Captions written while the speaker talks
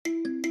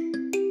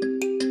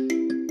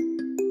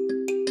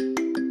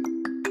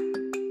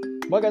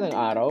Magandang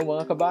araw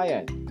mga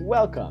kabayan!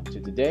 Welcome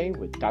to Today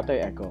with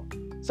Tatay Echo.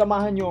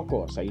 Samahan niyo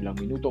ako sa ilang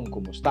minutong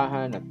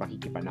kumustahan at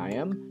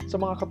pakikipanayam sa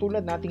mga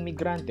katulad nating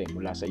migrante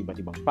mula sa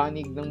iba't ibang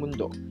panig ng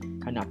mundo.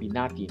 Hanapin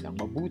natin ang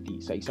mabuti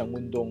sa isang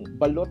mundong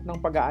balot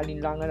ng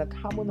pag-aalinlangan at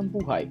hamon ng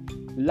buhay,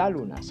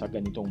 lalo na sa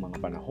ganitong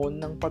mga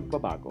panahon ng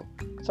pagbabago,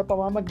 sa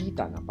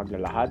pamamagitan ng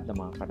paglalahad ng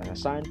mga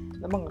karanasan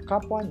ng mga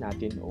kapwa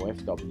natin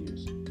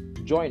OFWs.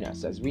 Join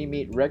us as we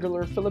meet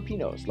regular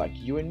Filipinos like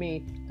you and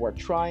me who are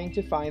trying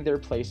to find their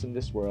place in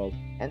this world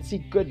and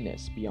see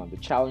goodness beyond the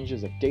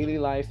challenges of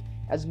daily life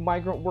as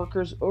migrant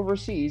workers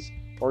overseas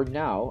or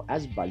now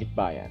as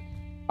balikbayan.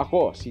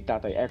 Ako si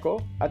Tatay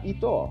Echo at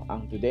ito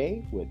ang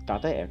Today with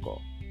Tatay Echo.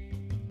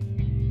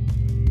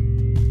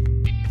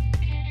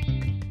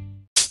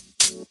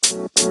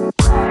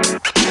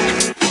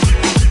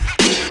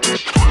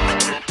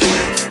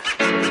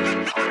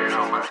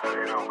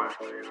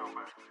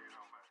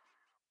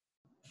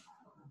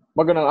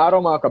 Magandang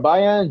araw mga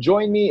kabayan.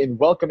 Join me in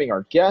welcoming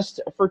our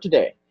guest for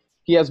today.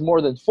 He has more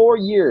than 4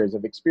 years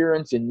of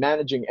experience in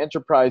managing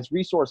enterprise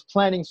resource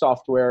planning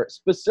software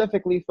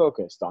specifically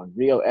focused on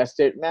real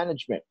estate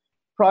management.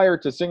 Prior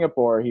to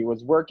Singapore, he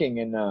was working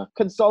in a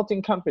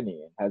consulting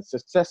company and has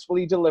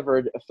successfully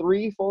delivered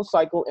 3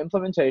 full-cycle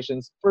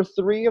implementations for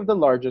 3 of the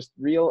largest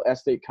real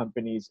estate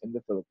companies in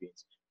the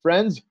Philippines.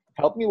 Friends,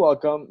 help me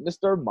welcome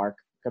Mr. Mark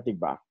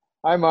Katigbak.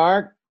 Hi,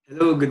 Mark.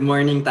 Hello, good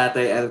morning,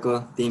 Tatay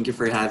Elko. Thank you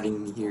for having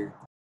me here.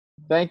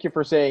 Thank you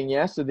for saying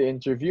yes to the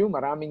interview.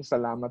 Maraming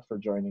salamat for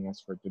joining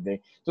us for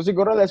today. So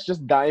siguro let's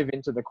just dive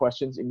into the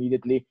questions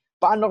immediately.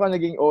 Paano ka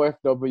naging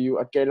OFW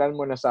at kailan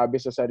mo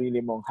nasabi sa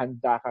sarili mong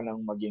handa ka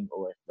ng maging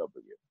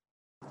OFW?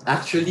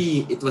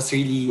 Actually, it was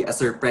really a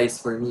surprise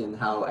for me on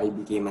how I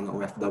became an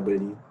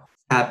OFW.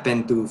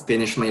 Happened to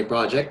finish my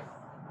project,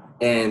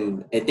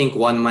 and I think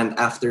 1 month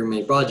after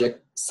my project,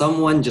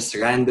 someone just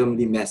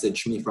randomly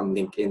messaged me from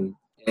LinkedIn.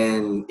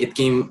 And it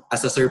came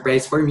as a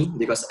surprise for me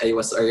because I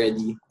was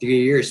already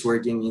 3 years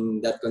working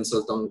in that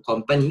consulting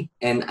company.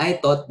 And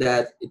I thought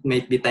that it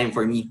might be time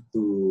for me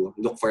to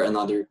look for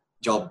another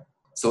job.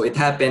 So it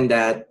happened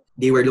that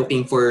they were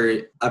looking for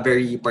a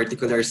very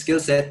particular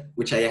skill set,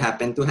 which I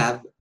happened to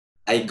have.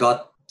 I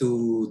got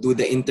to do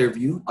the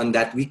interview on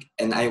that week,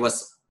 and I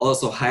was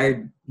also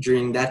hired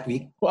during that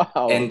week.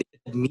 Wow. And they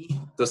wanted me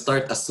to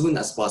start as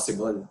soon as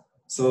possible.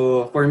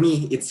 So for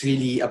me, it's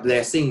really a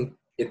blessing.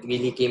 It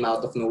really came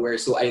out of nowhere.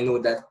 So I know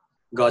that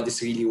God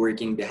is really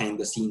working behind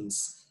the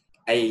scenes.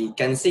 I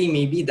can say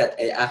maybe that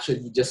I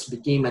actually just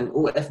became an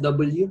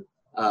OFW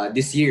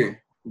this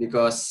year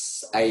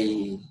because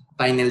I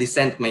finally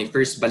sent my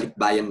first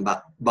balikbayan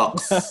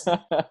box.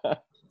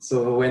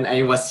 So when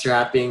I was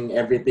wrapping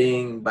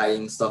everything,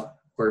 buying stuff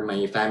for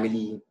my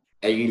family,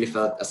 I really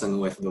felt as an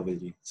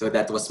OFW. So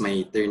that was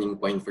my turning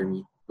point for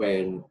me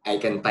when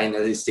I can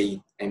finally say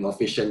I'm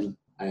officially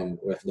an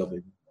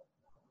OFW.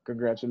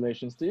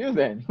 Congratulations to you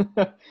then.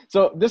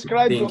 So,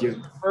 describe Thank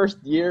your you. first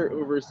year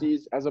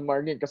overseas as a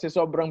migrant kasi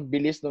sobrang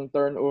bilis ng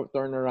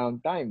turnaround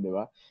time, di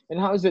ba? And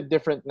how is it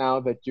different now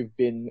that you've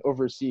been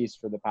overseas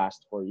for the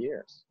past 4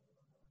 years?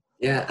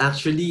 Yeah,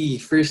 actually,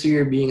 first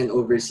year being an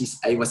overseas,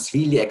 I was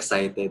really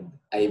excited.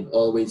 I've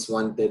always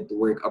wanted to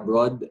work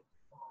abroad.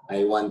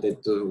 I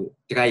wanted to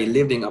try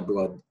living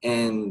abroad.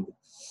 And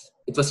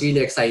it was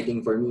really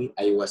exciting for me.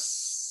 I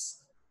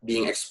was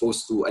being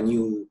exposed to a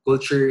new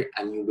culture,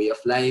 a new way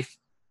of life,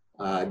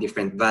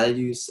 different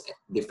values,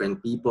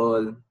 different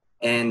people.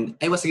 And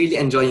I was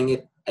really enjoying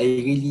it. I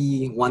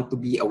really want to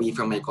be away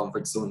from my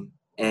comfort zone.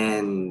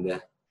 And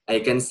I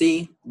can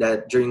say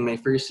that during my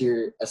first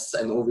year as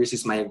an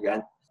overseas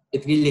migrant,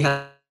 it really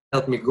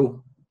helped me grow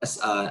as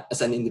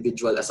an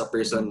individual, as a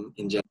person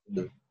in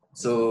general.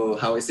 So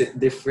how is it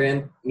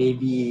different?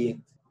 Maybe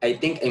I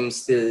think I'm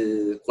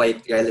still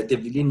quite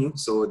relatively new,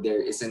 so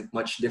there isn't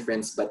much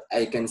difference, but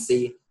I can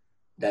say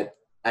that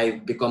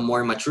I've become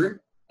more mature.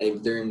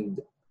 I've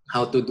learned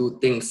how to do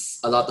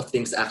things, a lot of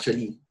things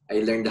actually.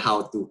 I learned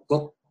how to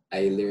cook.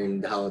 I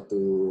learned how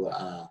to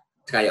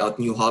try out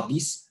new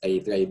hobbies.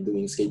 I tried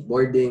doing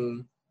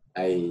skateboarding.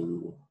 I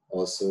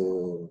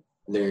also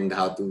learned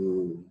how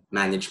to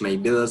manage my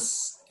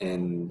bills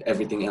and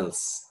everything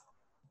else.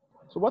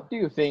 So, what do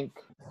you think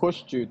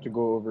pushed you to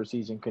go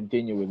overseas and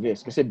continue with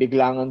this? Kasi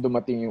biglangan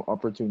dumating yung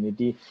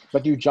opportunity,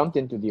 but you jumped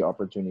into the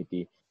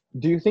opportunity.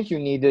 Do you think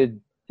you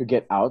needed to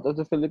get out of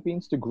the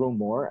Philippines to grow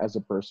more as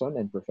a person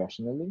and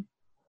professionally?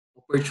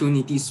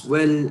 Opportunities,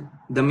 well,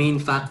 the main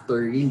factor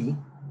really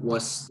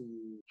was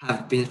to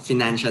have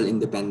financial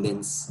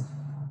independence.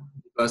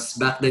 Because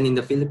back then in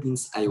the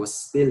Philippines, I was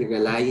still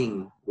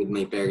relying with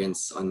my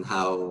parents on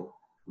how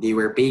they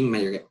were paying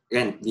my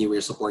rent. They were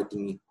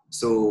supporting me.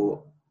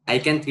 So I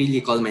can't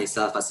really call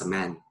myself as a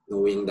man,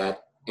 knowing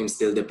that I'm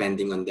still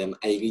depending on them.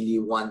 I really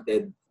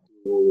wanted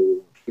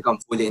to become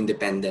fully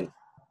independent.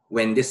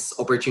 When this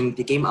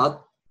opportunity came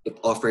out, it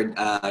offered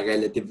a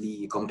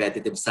relatively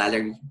competitive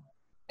salary.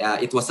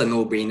 It was a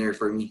no-brainer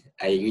for me.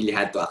 I really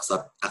had to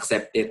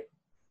accept it.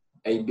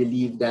 I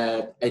believe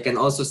that I can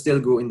also still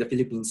grow in the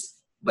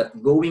Philippines, but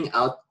going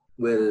out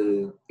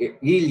will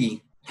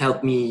really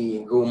helped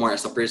me grow more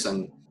as a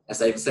person.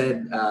 As I've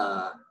said,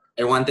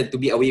 I wanted to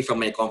be away from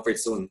my comfort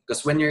zone,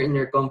 because when you're in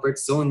your comfort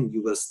zone,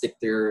 you will stick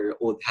to your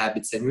old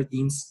habits and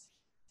routines.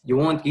 You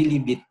won't really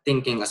be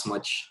thinking as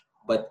much.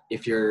 But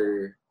if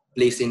you're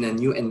placed in a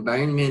new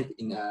environment,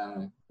 in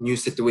a new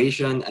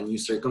situation, a new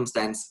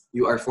circumstance,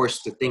 you are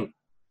forced to think.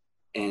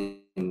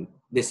 And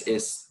this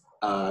is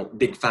a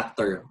big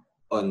factor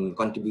on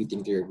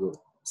contributing to your growth.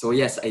 So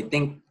yes, I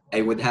think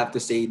I would have to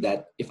say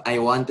that if I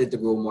wanted to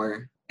grow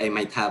more, I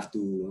might have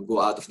to go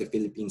out of the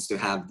Philippines to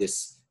have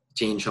this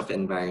change of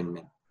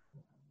environment.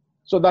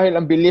 So dahil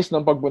ang bilis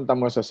ng pagpunta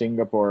mo sa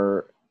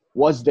Singapore,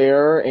 was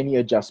there any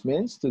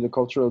adjustments to the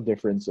cultural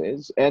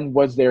differences? And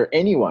was there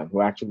anyone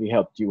who actually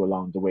helped you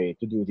along the way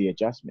to do the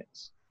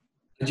adjustments?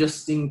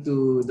 Adjusting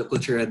to the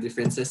cultural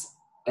differences,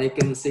 I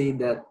can say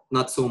that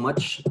not so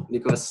much,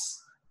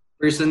 because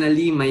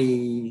personally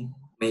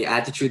my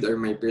attitude or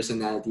my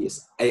personality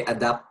is I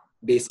adapt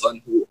based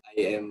on who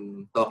I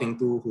am talking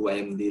to, who I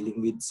am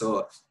dealing with.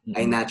 So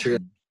I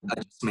naturally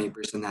adjust my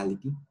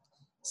personality.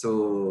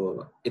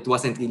 So it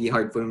wasn't really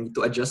hard for me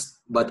to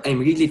adjust, but I'm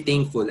really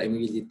thankful. I'm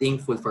really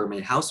thankful for my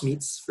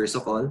housemates, first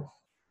of all,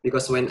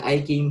 because when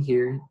I came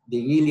here,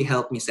 they really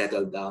helped me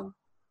settle down.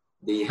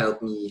 They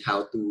helped me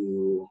how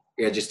to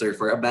register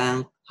for a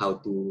bank,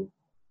 how to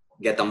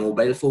get a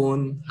mobile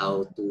phone,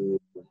 how to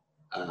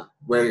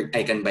where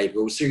I can buy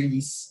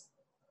groceries,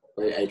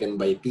 where I can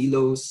buy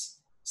pillows.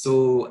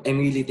 So I'm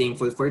really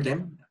thankful for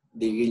them.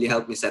 They really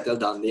helped me settle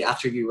down. They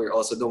actually were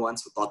also the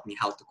ones who taught me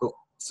how to cook.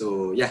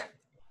 So yeah,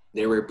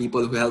 there were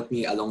people who helped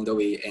me along the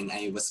way, and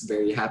I was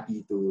very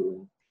happy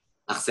to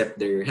accept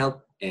their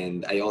help.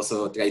 And I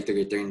also tried to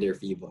return their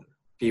favor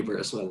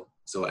as well.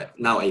 So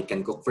now I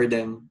can cook for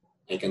them.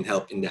 I can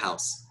help in the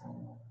house.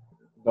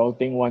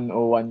 Adulting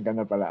 101 ka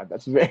na pala.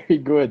 That's very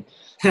good.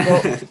 So,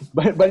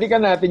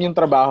 balikan natin yung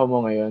trabaho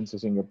mo ngayon sa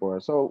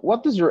Singapore. So,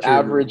 what does your Sure.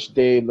 average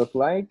day look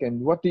like,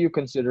 and what do you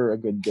consider a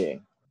good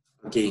day?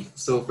 Okay,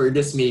 so for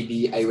this,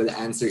 maybe I will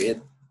answer it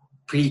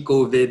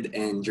pre-COVID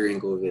and during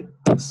COVID.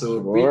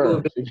 So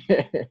Sure.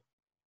 pre-COVID,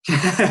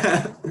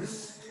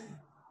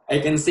 I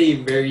can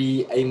say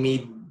I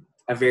made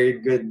a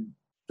very good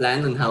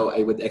plan on how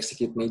I would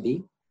execute my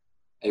day.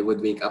 I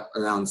would wake up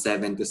around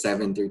 7 to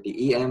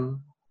 7:30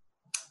 a.m.,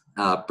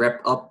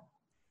 prep up,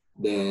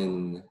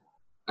 then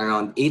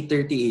around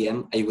 8:30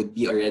 a.m., I would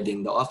be already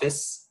in the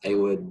office. I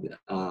would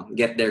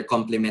get their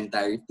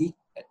complementarity.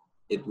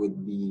 It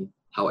would be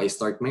how I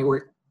start my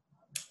work.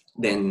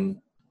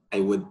 Then I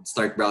would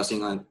start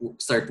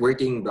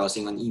working,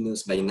 browsing on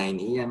emails by 9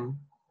 a.m.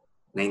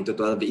 9 to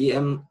 12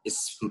 a.m.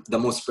 is the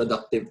most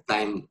productive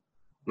time,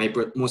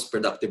 most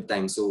productive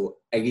time. So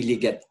I really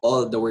get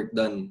all the work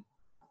done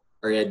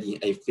already.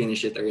 I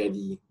finish it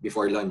already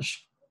before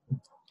lunch.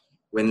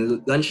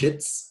 When lunch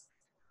hits,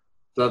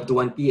 12 to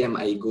 1 p.m.,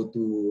 I go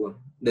to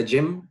the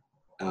gym.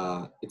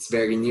 It's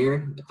very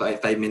near,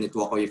 5-minute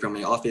walk away from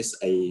my office.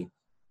 I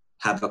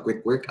have a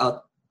quick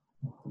workout.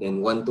 Then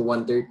 1 to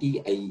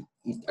 1:30, I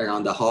eat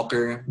around the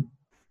hawker.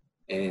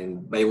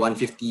 And by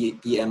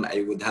 1:50 p.m.,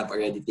 I would have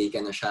already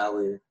taken a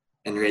shower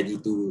and ready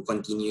to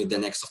continue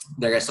the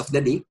rest of the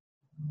day.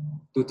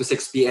 2 to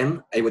 6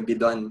 p.m., I would be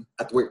done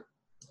at work.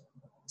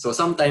 So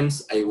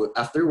sometimes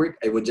after work,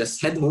 I would just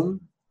head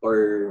home,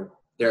 or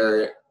there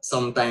are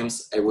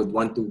sometimes I would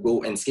want to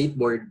go and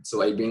skateboard.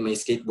 So I bring my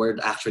skateboard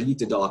actually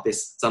to the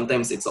office.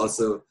 Sometimes it's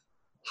also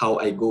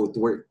how I go to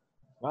work.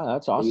 Wow,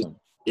 that's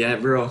awesome. Yeah,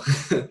 bro.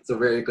 So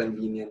very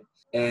convenient.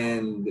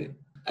 And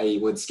I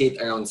would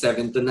skate around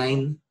 7 to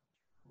 9.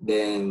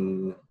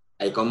 Then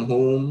I come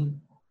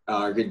home,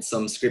 read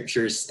some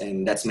scriptures,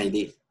 and that's my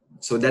day.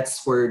 So that's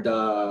for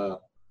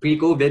the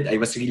pre-COVID. I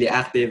was really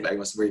active. I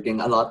was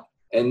working a lot.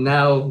 And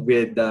now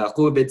with the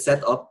COVID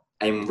setup,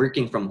 I'm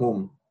working from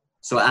home.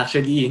 So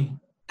actually,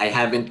 I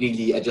haven't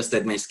really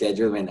adjusted my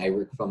schedule when I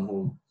work from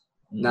home.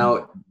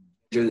 Now,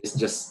 it's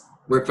just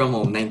work from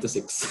home, 9 to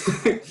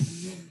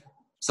 6.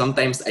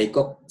 Sometimes I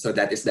cook, so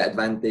that is the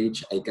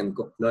advantage. I can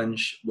cook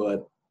lunch,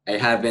 but I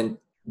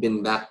haven't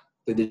been back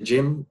to the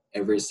gym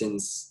ever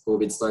since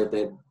COVID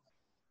started.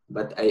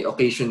 But I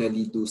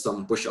occasionally do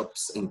some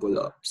push-ups and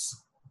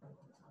pull-ups.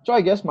 So I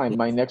guess my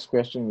next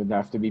question would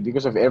have to be,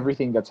 because of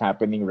everything that's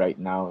happening right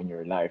now in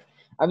your life,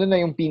 ano na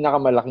yung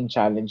pinakamalaking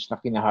challenge na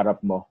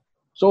kinaharap mo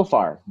so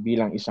far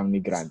bilang isang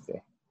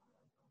migrante?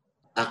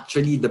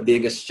 Actually, the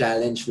biggest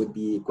challenge would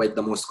be quite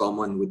the most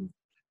common.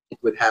 It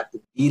would have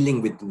to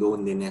dealing with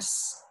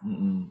loneliness.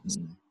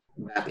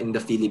 Back in the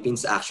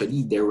Philippines,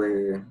 actually, there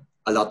were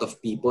a lot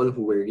of people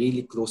who were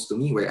really close to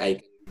me, where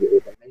I can be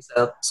open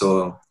myself.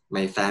 So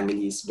my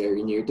family is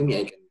very near to me.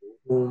 I can go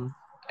home.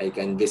 I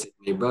can visit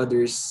my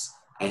brothers.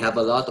 I have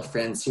a lot of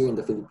friends here in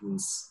the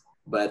Philippines.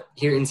 But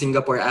here in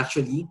Singapore,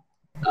 actually,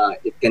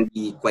 it can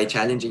be quite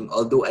challenging.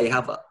 Although I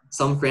have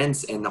some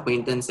friends and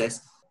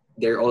acquaintances,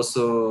 they're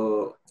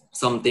also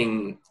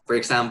something, for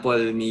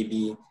example,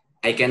 maybe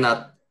I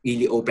cannot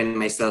really open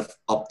myself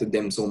up to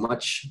them so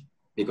much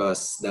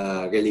because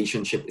the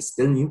relationship is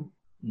still new.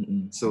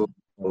 So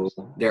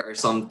there are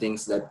some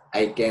things that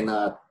I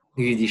cannot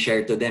really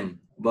share to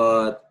them.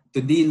 But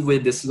to deal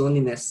with this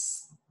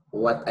loneliness,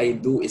 what I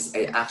do is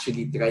I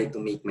actually try to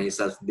make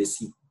myself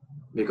busy.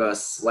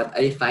 Because what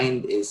I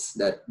find is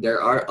that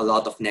there are a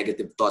lot of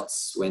negative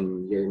thoughts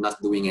when you're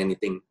not doing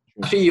anything.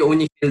 Actually, you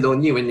only feel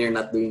lonely when you're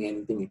not doing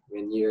anything,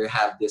 when you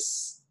have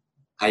this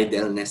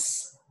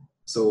idleness.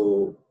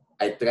 So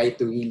I try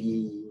to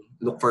really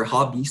look for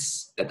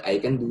hobbies that I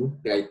can do,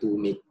 try to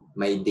make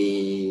my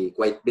day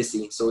quite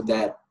busy so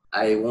that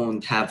I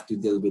won't have to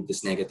deal with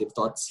these negative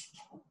thoughts.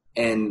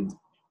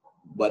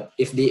 But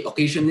if they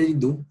occasionally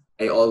do,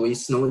 I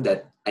always know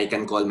that I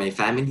can call my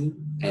family.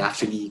 I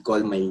actually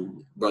call my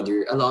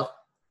brother a lot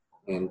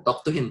and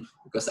talk to him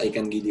because I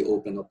can really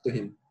open up to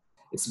him.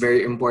 It's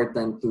very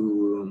important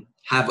to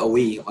have a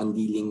way on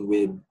dealing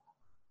with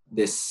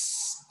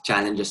these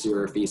challenges you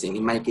are facing.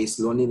 In my case,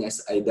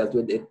 loneliness, I dealt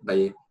with it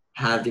by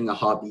having a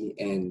hobby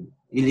and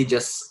really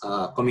just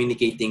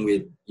communicating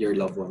with your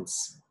loved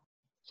ones.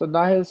 So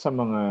dahil sa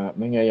mga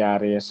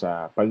nangyayari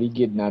sa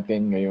paligid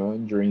natin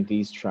ngayon during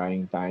these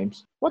trying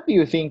times, what do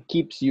you think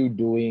keeps you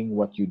doing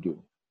what you do?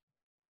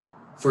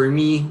 For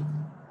me,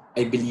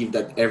 I believe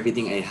that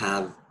everything I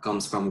have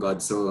comes from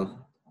God. So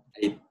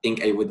I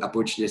think I would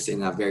approach this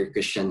in a very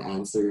Christian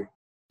answer.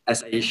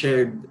 As I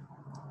shared,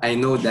 I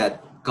know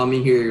that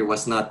coming here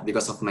was not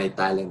because of my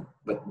talent,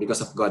 but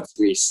because of God's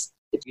grace.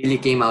 It really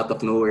came out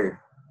of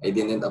nowhere. I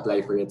didn't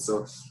apply for it.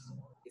 So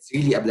it's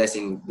really a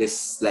blessing.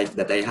 This life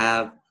that I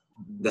have,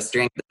 the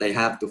strength that I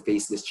have to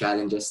face these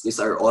challenges, these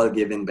are all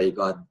given by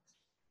God.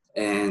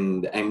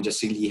 And I'm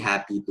just really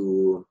happy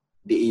to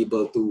be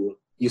able to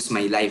use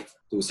my life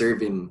to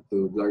serve Him,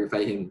 to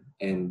glorify Him.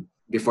 And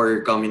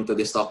before coming to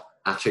this talk,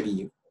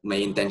 actually, my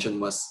intention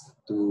was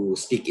to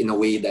speak in a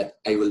way that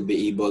I will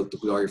be able to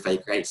glorify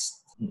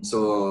Christ.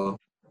 So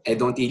I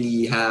don't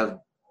really have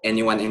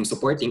anyone I'm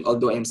supporting,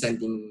 although I'm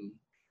sending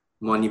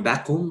money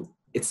back home.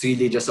 It's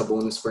really just a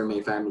bonus for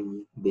my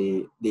family.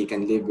 They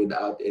can live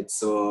without it.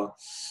 So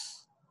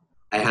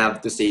I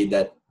have to say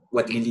that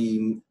what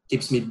really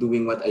keeps me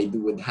doing what I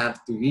do would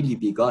have to really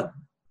be God,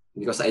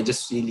 because I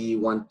just really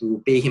want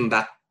to pay Him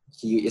back.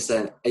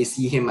 I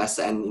see Him as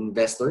an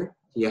investor.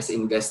 He has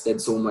invested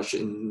so much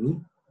in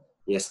me.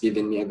 He has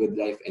given me a good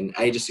life, and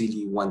I just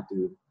really want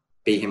to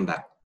pay Him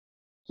back.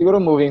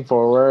 Siguro moving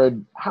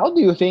forward, how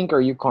do you think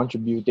are you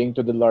contributing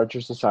to the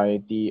larger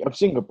society of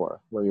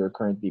Singapore, where you're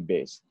currently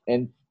based?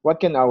 And what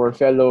can our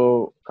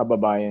fellow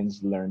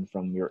kababayans learn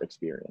from your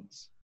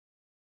experience?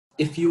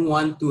 If you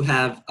want to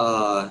have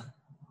a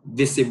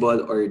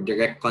visible or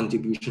direct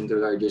contribution to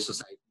larger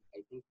society,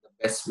 I think the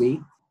best way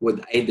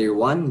would either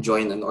one,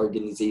 join an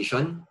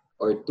organization,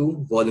 or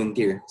two,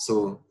 volunteer.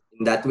 So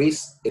in that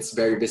ways, it's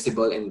very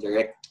visible and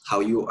direct how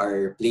you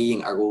are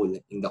playing a role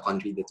in the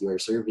country that you are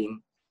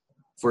serving.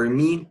 For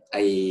me,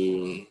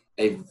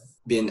 I've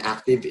been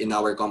active in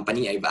our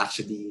company. I've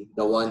actually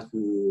the one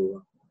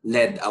who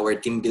led our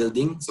team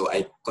building. So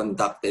I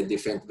conducted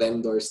different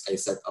vendors. I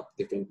set up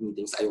different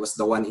meetings. I was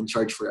the one in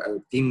charge for our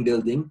team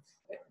building.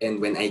 And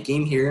when I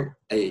came here,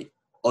 I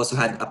also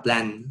had a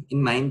plan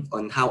in mind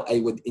on how I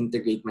would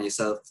integrate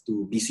myself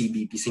to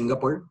BCBP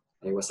Singapore.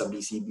 I was a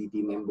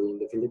BCBP member in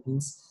the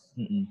Philippines.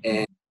 Mm-mm.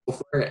 And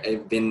so far,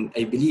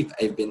 I believe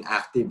I've been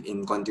active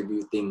in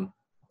contributing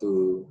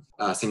to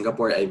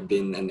Singapore. I've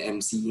been an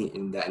MC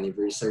in the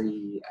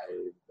anniversary.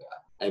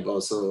 I've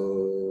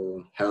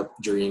also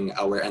helped during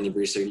our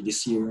anniversary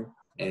this year.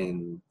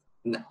 And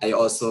I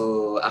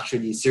also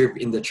actually serve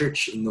in the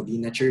church, in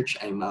Novena Church.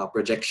 I'm a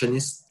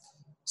projectionist.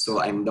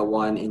 So I'm the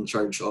one in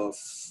charge of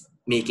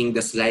making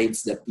the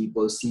slides that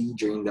people see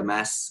during the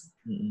Mass.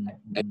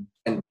 I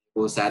spend the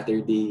whole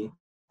Saturday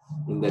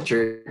in the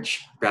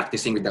church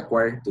practicing with the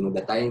choir to know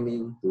the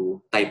timing,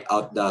 to type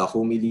out the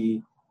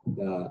homily,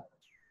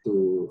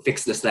 to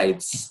fix the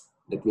slides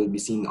that will be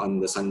seen on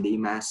the Sunday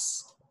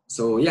Mass.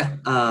 So yeah,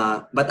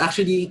 but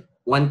actually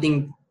one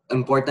thing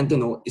important to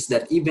know is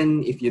that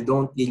even if you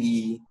don't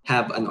really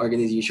have an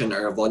organization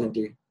or a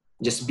volunteer,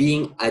 just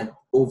being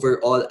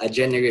overall a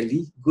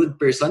generally good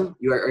person,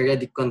 you are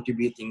already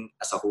contributing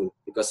as a whole.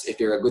 Because if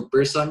you're a good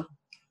person,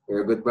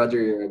 you're a good brother,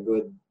 you're a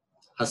good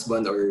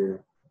husband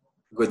or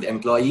good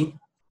employee,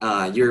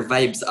 your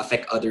vibes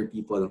affect other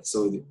people.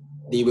 So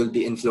they will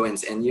be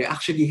influenced and you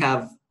actually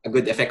have a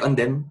good effect on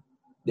them,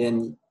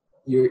 then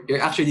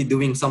you're actually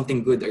doing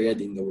something good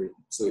already in the world.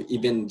 So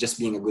even just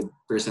being a good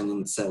person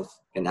in itself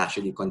can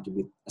actually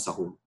contribute as a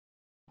whole.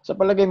 Sa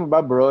palagay mo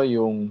ba, bro,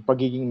 yung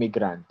pagiging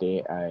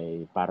migrante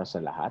ay para sa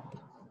lahat?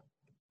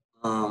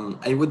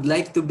 I would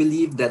like to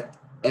believe that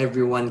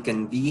everyone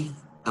can be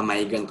a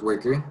migrant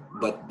worker,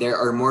 but there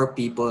are more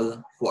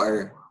people who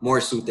are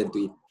more suited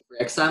to it. For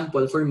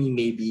example, for me,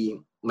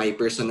 maybe my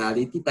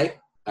personality type,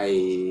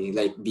 I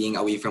like being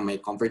away from my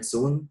comfort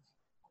zone.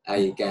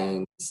 I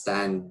can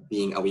stand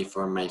being away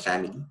from my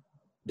family.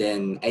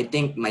 Then I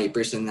think my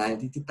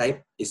personality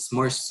type is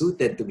more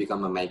suited to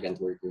become a migrant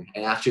worker.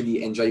 I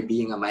actually enjoy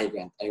being a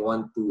migrant. I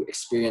want to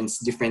experience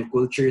different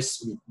cultures,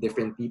 meet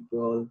different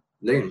people,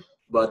 learn.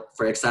 But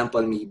for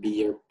example, maybe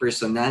your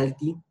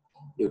personality,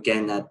 you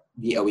cannot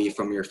be away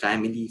from your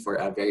family for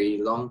a very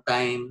long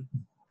time.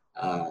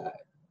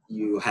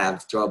 you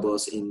have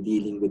troubles in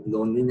dealing with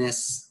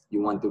loneliness,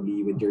 you want to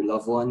be with your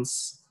loved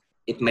ones,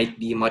 it might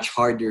be much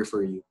harder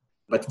for you.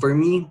 But for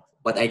me,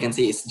 what I can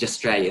say is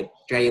just try it.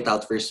 Try it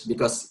out first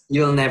because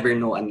you'll never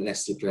know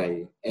unless you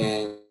try.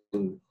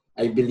 And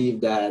I believe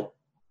that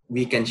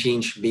we can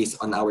change based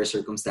on our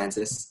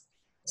circumstances.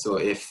 So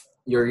if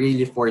you're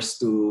really forced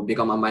to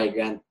become a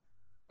migrant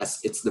as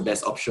it's the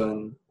best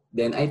option,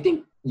 then I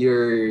think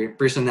your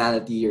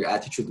personality, your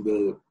attitude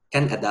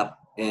can adapt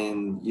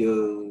and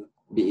you'll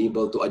be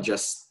able to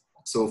adjust.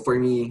 So for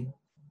me,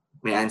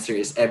 my answer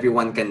is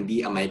everyone can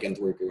be a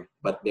migrant worker,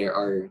 but there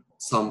are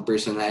some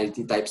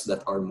personality types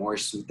that are more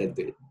suited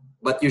to it.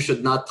 But you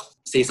should not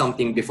say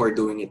something before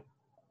doing it.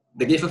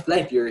 The gift of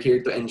life, you're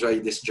here to enjoy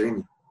this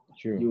journey.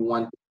 True. You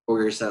want to grow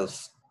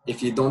yourself.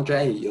 If you don't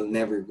try, you'll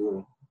never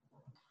grow.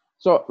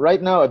 So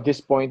right now at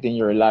this point in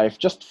your life,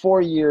 just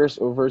 4 years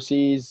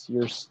overseas,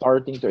 you're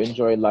starting to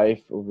enjoy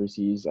life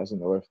overseas as an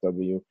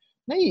OFW.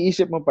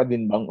 Naiisip mo pa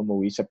din bang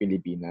umuwi sa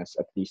Pilipinas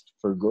at least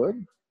for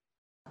good?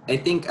 I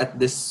think at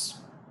this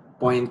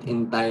point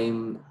in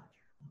time,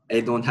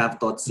 I don't have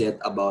thoughts yet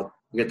about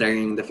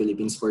retiring the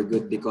Philippines for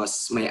good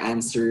because my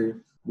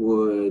answer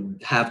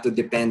would have to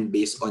depend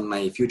based on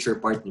my future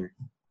partner.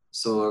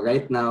 So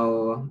right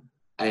now,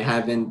 I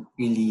haven't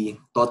really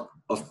thought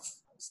of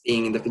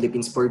staying in the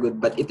Philippines for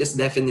good, but it is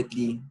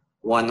definitely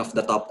one of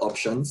the top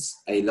options.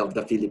 I love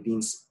the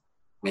Philippines.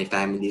 My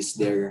family is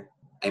there.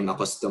 I'm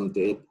accustomed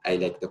to it. I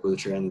like the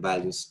culture and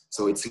values.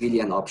 So it's really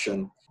an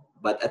option.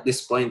 But at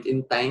this point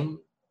in time,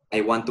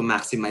 I want to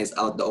maximize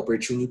out the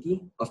opportunity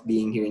of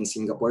being here in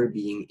Singapore,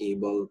 being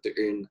able to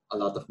earn a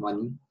lot of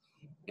money.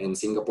 And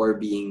Singapore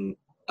being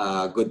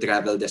a good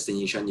travel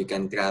destination, you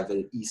can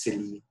travel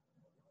easily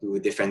to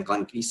different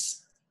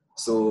countries.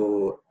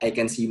 So I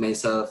can see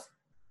myself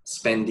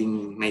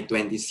spending my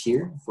 20s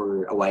here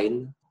for a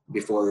while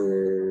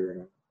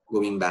before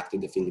going back to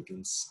the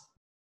Philippines.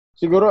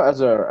 Siguro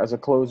as a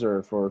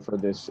closer for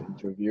this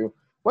interview,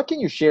 what can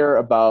you share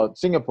about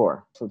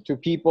Singapore to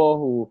people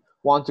who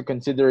want to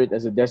consider it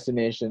as a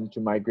destination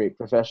to migrate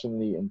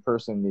professionally and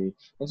personally?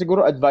 And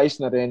siguro advice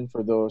na rin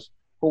for those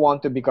who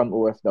want to become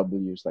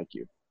OFWs like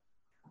you.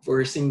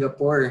 For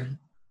Singapore,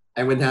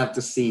 I would have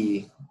to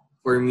say,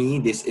 for me,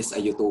 this is a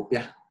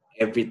utopia.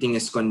 Everything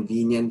is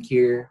convenient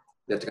here.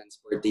 The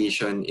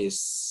transportation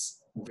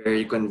is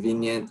very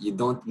convenient. You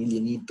don't really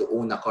need to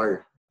own a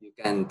car. You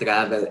can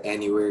travel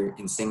anywhere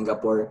in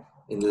Singapore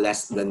in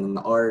less than an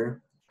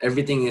hour.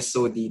 Everything is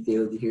so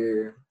detailed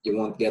here. You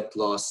won't get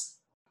lost.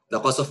 The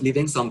cost of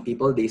living, some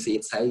people, they say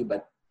it's high,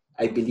 but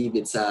I believe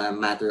it's a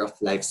matter of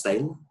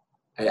lifestyle.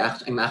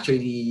 I'm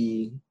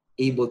actually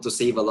able to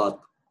save a lot,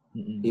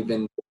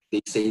 even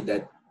they say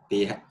that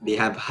they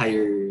have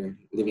higher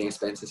living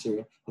expenses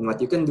here. And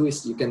what you can do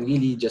is you can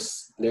really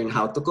just learn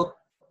how to cook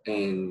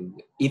and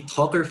eat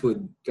hawker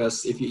food.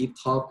 Because if you eat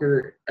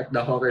hawker at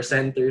the hawker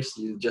centers,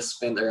 you just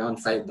spend around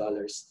 $5.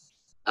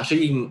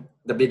 Actually,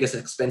 the biggest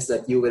expense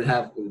that you will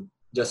have will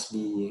just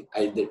be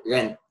either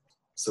rent.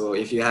 So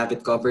if you have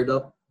it covered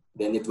up,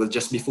 then it will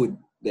just be food.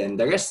 Then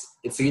the rest,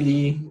 it's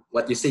really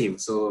what you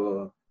save.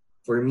 So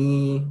for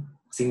me,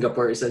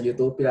 Singapore is a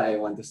utopia. I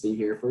want to stay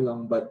here for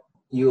long, but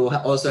you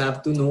also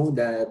have to know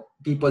that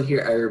people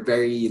here are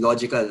very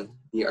logical.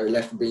 They are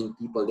left-brain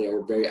people. They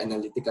are very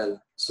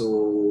analytical.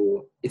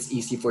 So it's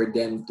easy for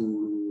them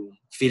to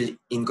feel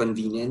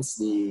inconvenience.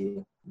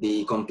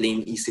 They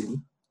complain easily.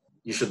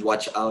 You should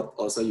watch out.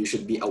 Also, you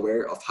should be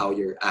aware of how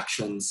your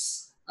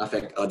actions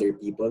affect other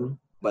people.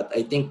 But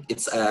I think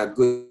it's a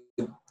good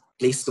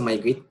place to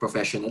migrate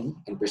professionally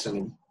and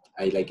personally.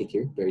 I like it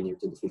here, very near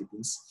to the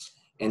Philippines.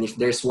 And if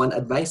there's one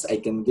advice I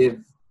can give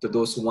to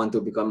those who want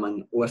to become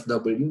an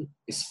OFW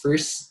is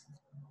first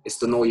is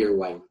to know your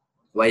why.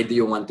 Why do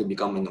you want to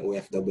become an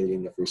OFW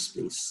in the first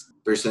place?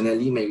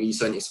 Personally, my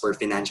reason is for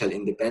financial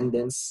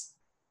independence.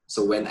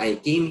 So when I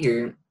came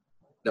here,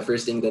 the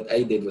first thing that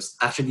I did was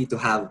actually to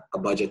have a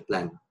budget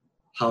plan.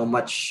 How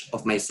much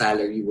of my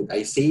salary would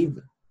I save?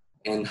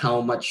 And how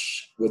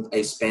much would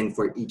I spend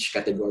for each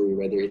category,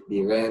 whether it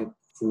be rent,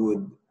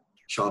 food,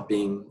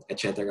 shopping,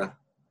 etc.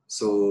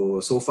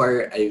 So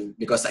far,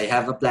 because I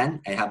have a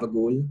plan, I have a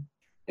goal,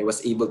 I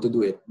was able to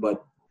do it.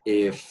 But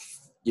if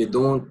you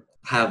don't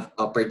have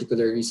a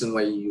particular reason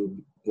why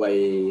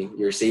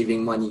you're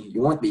saving money,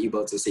 you won't be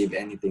able to save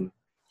anything.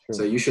 True.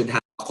 So you should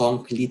have a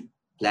concrete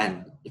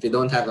plan. If you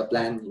don't have a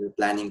plan, you're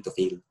planning to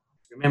fail.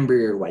 Remember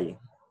your why.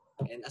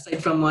 And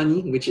aside from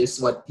money, which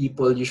is what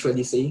people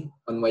usually say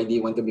on why they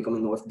want to become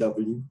an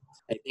OFW,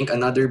 I think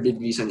another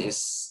big reason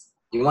is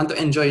you want to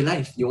enjoy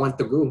life. You want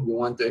to grow. You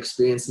want to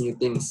experience new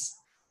things.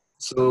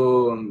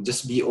 So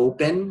just be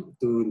open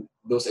to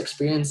those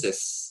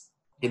experiences.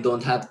 You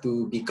don't have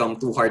to become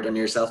too hard on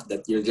yourself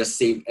that you'll just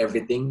save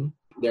everything.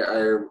 There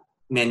are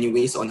many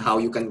ways on how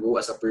you can grow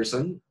as a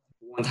person.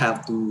 You won't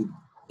have to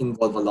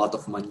involve a lot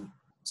of money.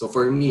 So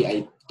for me,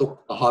 I took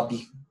a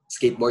hobby,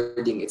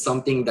 skateboarding. It's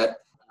something that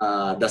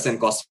doesn't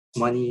cost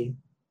money.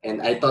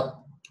 And I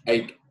thought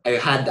I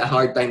had a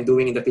hard time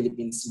doing in the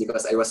Philippines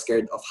because I was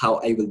scared of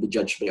how I will be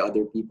judged by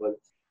other people.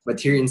 But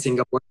here in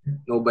Singapore,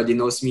 nobody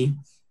knows me.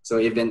 So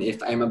even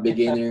if I'm a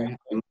beginner,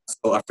 I'm not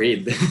so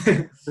afraid.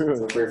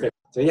 So perfect.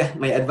 So yeah,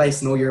 my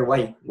advice, know your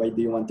why. Why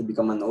do you want to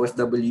become an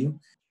OFW?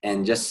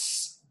 And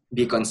just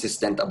be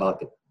consistent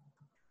about it.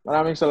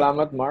 Maraming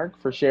salamat, Mark,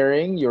 for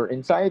sharing your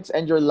insights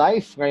and your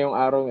life ngayong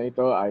araw na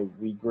ito.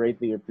 We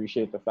greatly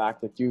appreciate the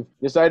fact that you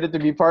decided to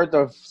be part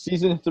of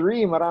Season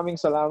 3. Maraming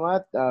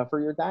salamat for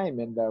your time,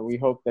 and we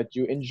hope that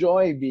you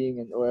enjoy being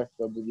an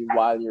OFW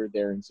while you're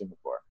there in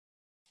Singapore.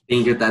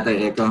 Thank you,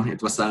 Tatay Echo.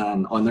 It was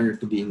an honor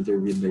to be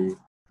interviewed by you.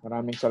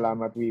 Maraming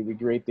salamat. We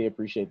greatly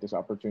appreciate this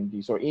opportunity.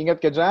 So,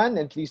 ingat ka dyan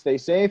and please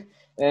stay safe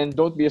and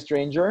don't be a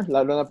stranger,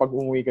 lalo na pag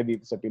umuwi ka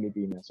dito sa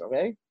Pilipinas,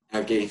 okay?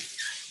 Okay.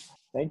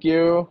 Thank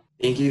you.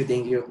 Thank you.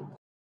 Thank you.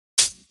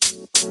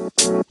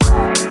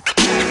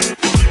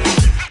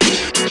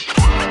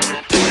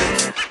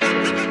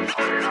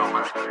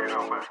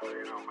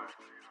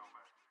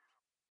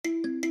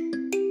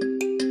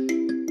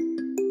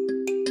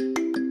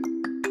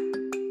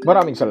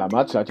 Maraming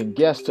salamat sa ating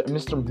guest,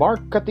 Mr.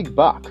 Mark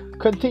Katigbak.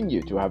 Continue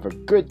to have a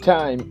good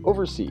time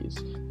overseas,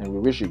 and we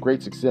wish you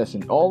great success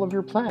in all of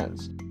your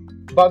plans.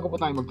 Bago po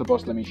tayo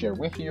magtapos, let me share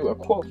with you a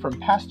quote from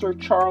Pastor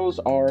Charles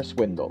R.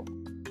 Swindoll.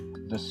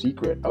 The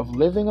secret of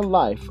living a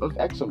life of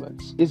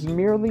excellence is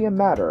merely a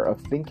matter of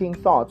thinking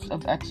thoughts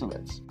of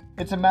excellence.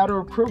 It's a matter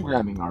of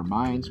programming our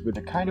minds with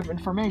the kind of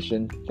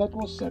information that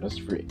will set us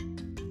free.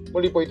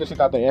 Muli po ito si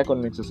Tatay Echo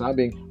na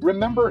nagsasabing,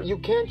 remember, you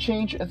can't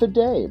change the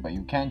day, but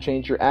you can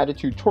change your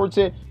attitude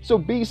towards it, so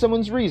be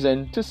someone's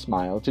reason to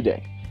smile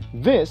today.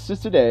 This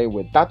is Today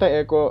with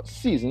Tatay Echo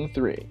Season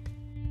 3.